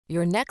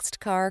Your next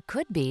car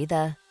could be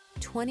the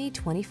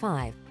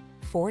 2025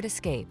 Ford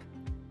Escape.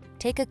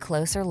 Take a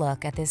closer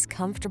look at this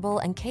comfortable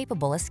and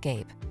capable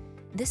Escape.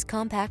 This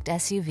compact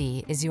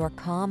SUV is your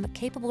calm,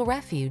 capable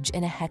refuge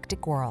in a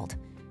hectic world.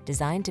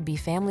 Designed to be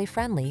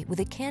family-friendly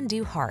with a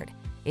can-do heart,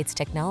 its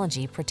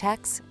technology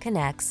protects,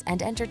 connects,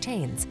 and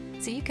entertains,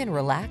 so you can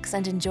relax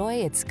and enjoy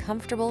its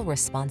comfortable,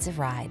 responsive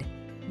ride.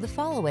 The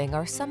following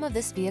are some of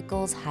this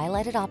vehicle's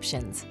highlighted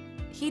options: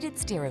 heated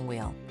steering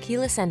wheel,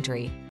 keyless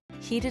entry,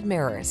 heated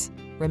mirrors,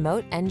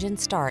 remote engine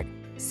start,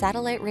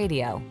 satellite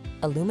radio,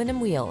 aluminum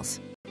wheels,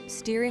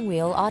 steering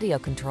wheel audio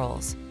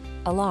controls,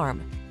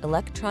 alarm,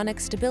 electronic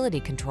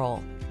stability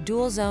control,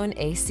 dual zone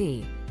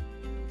AC.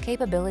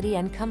 Capability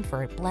and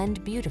comfort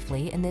blend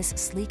beautifully in this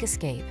sleek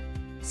Escape.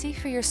 See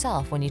for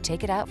yourself when you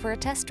take it out for a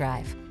test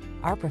drive.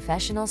 Our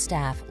professional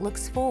staff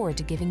looks forward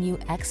to giving you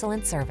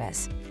excellent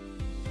service.